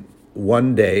can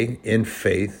one day in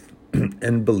faith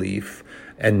and belief.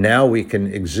 And now we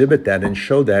can exhibit that and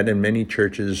show that, and many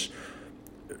churches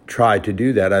try to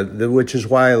do that, which is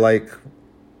why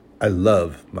I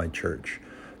love my church,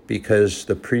 because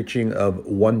the preaching of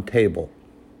one table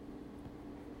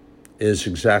is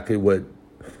exactly what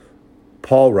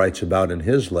Paul writes about in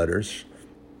his letters,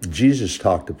 Jesus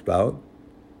talked about,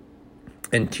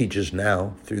 and teaches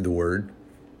now through the Word.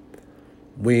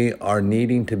 We are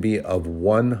needing to be of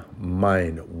one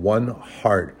mind, one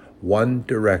heart, one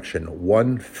direction,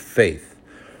 one faith.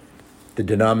 The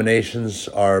denominations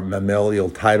are mammalial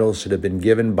titles that have been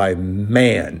given by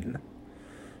man.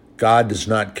 God does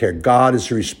not care. God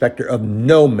is a respecter of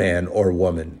no man or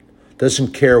woman.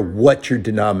 Doesn't care what your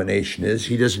denomination is.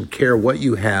 He doesn't care what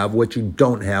you have, what you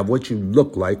don't have, what you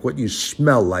look like, what you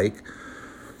smell like,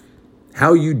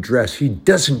 how you dress. He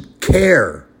doesn't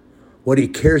care. What he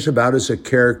cares about is the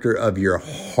character of your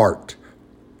heart.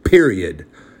 Period.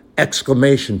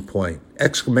 Exclamation point,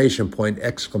 exclamation point,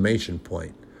 exclamation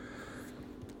point.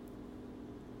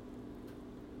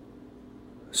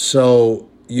 So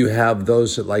you have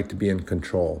those that like to be in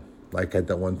control, like at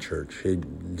that one church.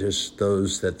 Just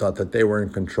those that thought that they were in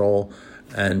control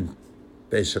and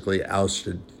basically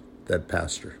ousted that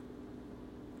pastor.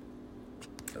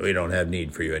 We don't have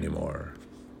need for you anymore.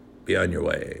 Be on your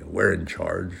way. We're in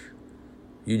charge.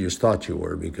 You just thought you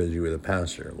were because you were the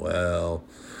pastor. Well,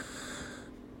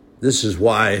 this is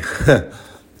why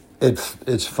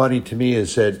it's funny to me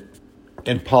is that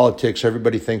in politics,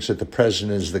 everybody thinks that the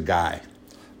president is the guy.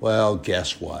 Well,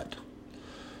 guess what?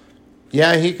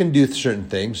 Yeah, he can do certain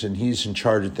things, and he's in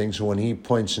charge of things. And when he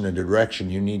points in a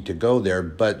direction, you need to go there.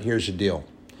 But here's the deal.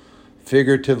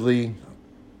 Figuratively,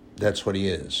 that's what he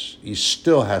is. He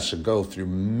still has to go through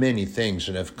many things.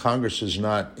 And if Congress is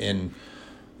not in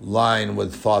line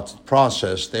with thought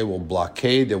process, they will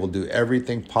blockade. They will do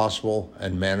everything possible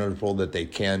and manageable that they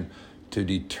can to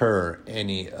deter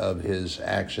any of his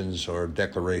actions or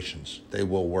declarations. They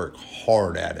will work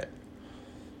hard at it.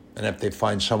 And if they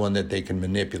find someone that they can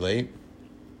manipulate,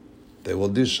 they will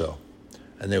do so.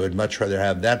 And they would much rather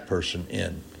have that person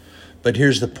in. But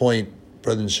here's the point,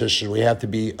 brothers and sisters. We have to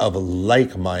be of a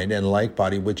like mind and like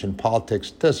body, which in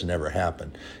politics doesn't ever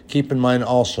happen. Keep in mind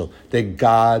also that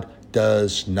God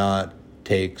does not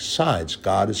take sides.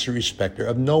 God is a respecter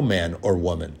of no man or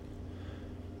woman.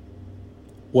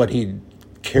 What he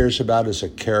cares about is the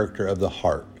character of the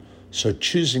heart. So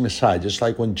choosing a side, just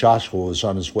like when Joshua was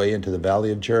on his way into the valley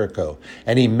of Jericho,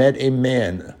 and he met a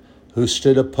man who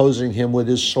stood opposing him with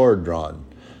his sword drawn.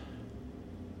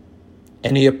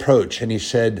 And he approached and he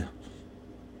said,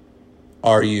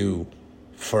 "Are you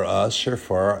for us or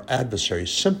for our adversary?"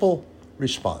 Simple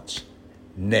response,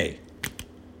 nay,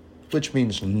 which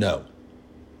means no.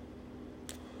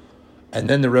 And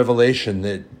then the revelation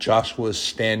that Joshua is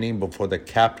standing before the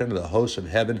captain of the host of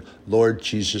heaven, Lord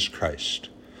Jesus Christ.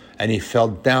 And he fell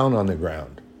down on the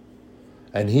ground.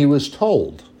 And he was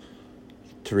told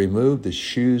to remove the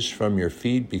shoes from your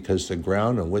feet because the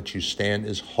ground on which you stand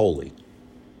is holy.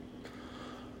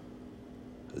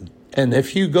 And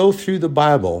if you go through the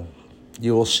Bible,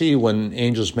 you will see when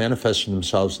angels manifested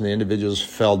themselves and the individuals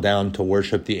fell down to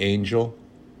worship the angel.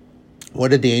 What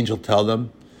did the angel tell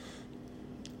them?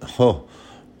 Oh,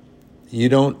 you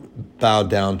don't bow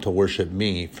down to worship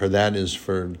me, for that is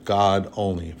for God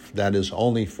only. That is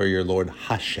only for your Lord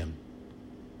Hashem,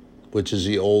 which is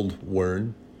the old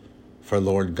word for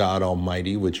Lord God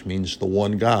Almighty, which means the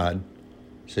one God.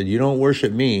 He said, you don't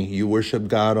worship me, you worship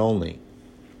God only.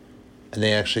 And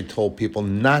they actually told people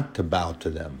not to bow to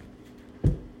them.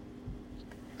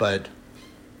 But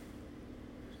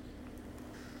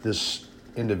this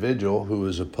individual who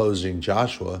was opposing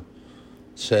Joshua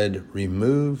said,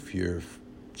 remove your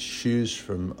shoes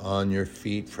from on your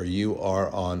feet, for you are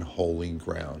on holy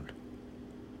ground.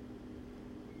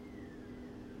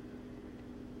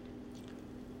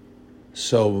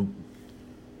 So,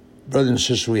 brothers and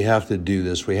sisters, we have to do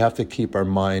this. We have to keep our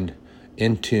mind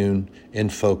in tune, in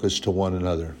focus to one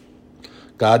another.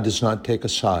 God does not take a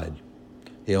side.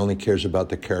 He only cares about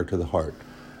the character of the heart.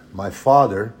 My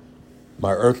father,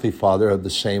 my earthly father of the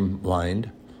same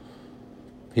mind,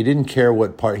 he didn't care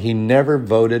what party. He never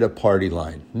voted a party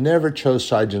line. Never chose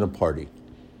sides in a party.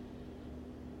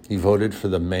 He voted for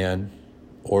the man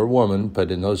or woman,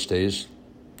 but in those days,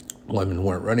 women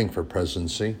weren't running for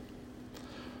presidency.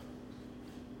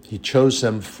 He chose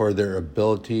them for their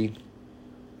ability,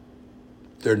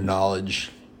 their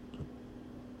knowledge,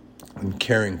 and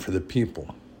caring for the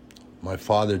people. My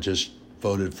father just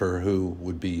voted for who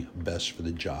would be best for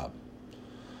the job.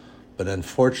 But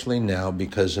unfortunately now,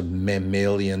 because of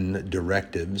mammalian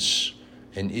directives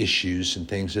and issues and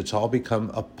things, it's all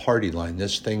become a party line.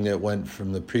 This thing that went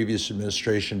from the previous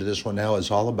administration to this one now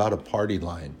is all about a party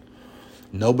line.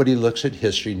 Nobody looks at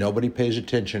history. Nobody pays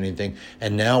attention to anything.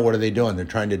 And now what are they doing? They're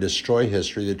trying to destroy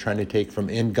history. They're trying to take from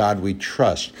in God we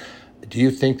trust. Do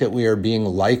you think that we are being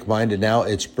like-minded now?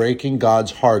 It's breaking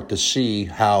God's heart to see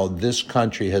how this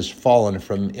country has fallen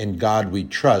from in God we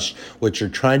trust, which are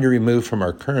trying to remove from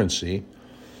our currency,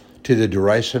 to the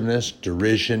derisiveness,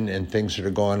 derision, and things that are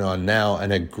going on now.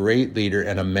 And a great leader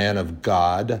and a man of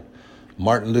God,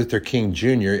 Martin Luther King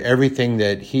Jr., everything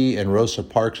that he and Rosa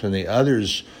Parks and the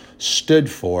others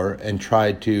stood for and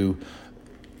tried to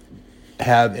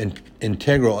have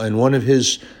integral. And one of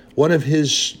his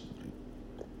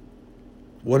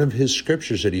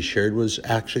scriptures that he shared was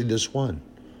actually this one.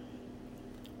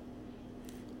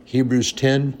 Hebrews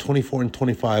 10, 24 and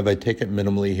 25, I take it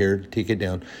minimally here, take it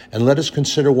down. And let us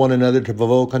consider one another to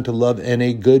provoke unto love and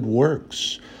a good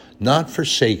works, not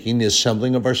forsaking the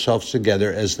assembling of ourselves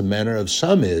together as the manner of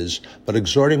some is, but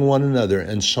exhorting one another,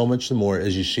 and so much the more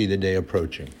as you see the day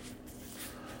approaching.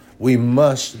 We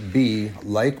must be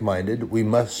like-minded. We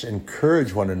must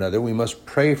encourage one another. We must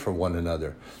pray for one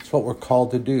another. It's what we're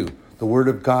called to do. The Word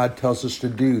of God tells us to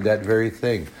do that very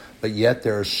thing. But yet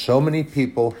there are so many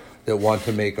people that want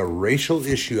to make a racial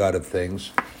issue out of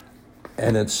things,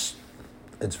 and it's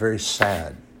very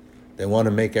sad. They want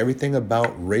to make everything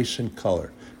about race and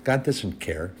color. God doesn't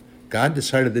care. God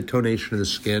decided the tonation of the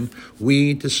skin.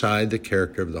 We decide the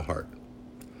character of the heart.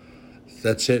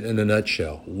 That's it in a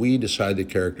nutshell. We decide the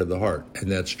character of the heart,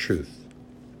 and that's truth.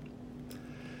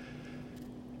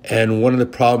 And one of the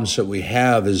problems that we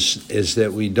have is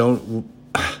that we don't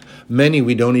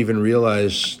even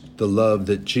realize the love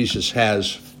that Jesus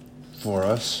has for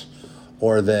us,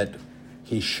 or that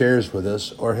he shares with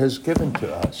us, or has given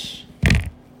to us.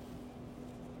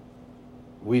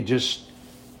 We just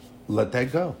let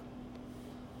that go.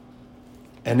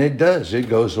 And it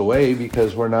goes away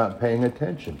because we're not paying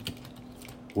attention.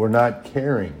 We're not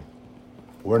caring.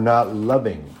 We're not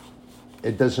loving.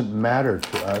 It doesn't matter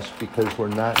to us because we're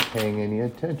not paying any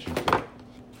attention to it.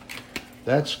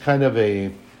 That's kind of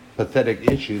a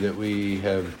pathetic issue that we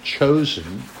have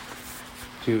chosen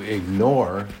to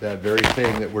ignore that very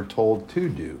thing that we're told to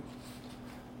do.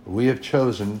 We have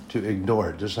chosen to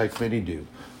ignore it, just like many do.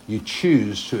 You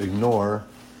choose to ignore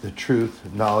the truth,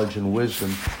 knowledge, and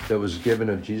wisdom that was given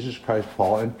of Jesus Christ,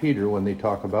 Paul, and Peter when they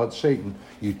talk about Satan.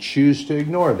 You choose to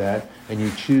ignore that, and you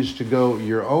choose to go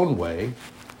your own way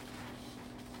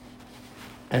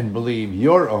and believe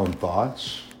your own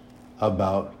thoughts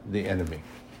about the enemy.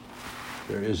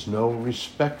 There is no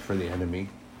respect for the enemy,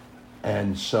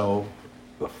 and so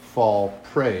fall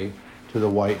prey to the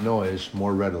white noise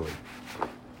more readily.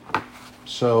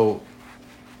 So,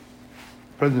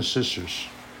 brothers and sisters,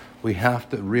 we have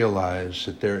to realize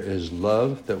that there is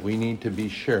love that we need to be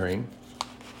sharing,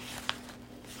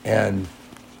 and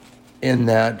in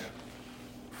that,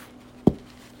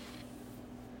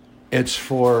 it's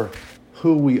for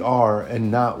who we are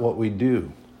and not what we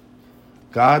do.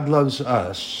 God loves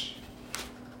us,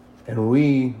 and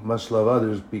we must love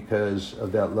others because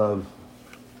of that love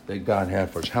that God had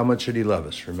for us. How much did he love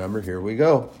us? Remember, here we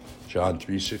go. John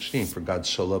 3:16, for God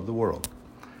so loved the world.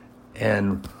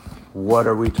 And what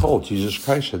are we told? Jesus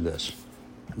Christ said this: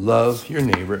 love your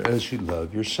neighbor as you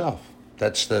love yourself.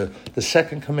 That's the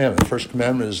second commandment. First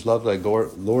commandment is love thy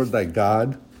Lord thy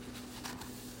God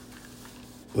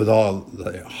with all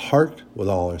thy heart, with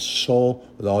all your soul,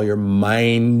 with all your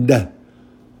mind, and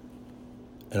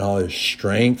all your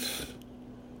strength.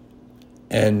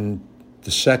 And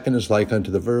the second is like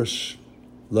unto the verse,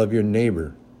 love your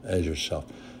neighbor as yourself.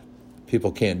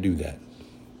 People can't do that.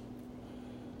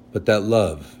 But that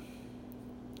love,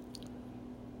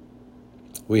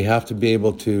 we have to be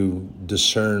able to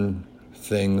discern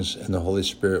things, and the Holy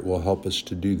Spirit will help us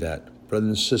to do that. Brothers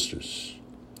and sisters,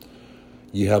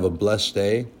 you have a blessed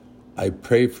day. I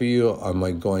pray for you on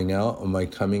my going out, on my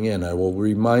coming in. I will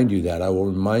remind you that. I will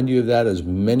remind you of that as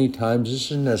many times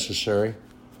as is necessary.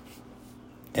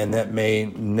 And that may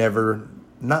never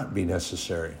not be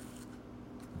necessary,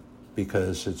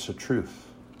 because it's the truth.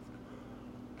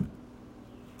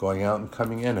 Going out and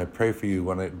coming in, I pray for you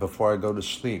before I go to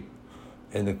sleep,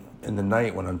 in the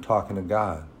night when I'm talking to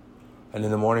God, and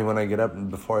in the morning when I get up and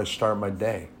before I start my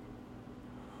day,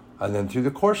 and then through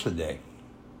the course of the day,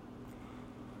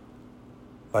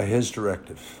 by his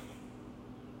directive,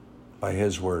 by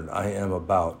his word. I am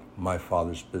about my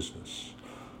Father's business.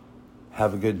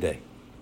 Have a good day.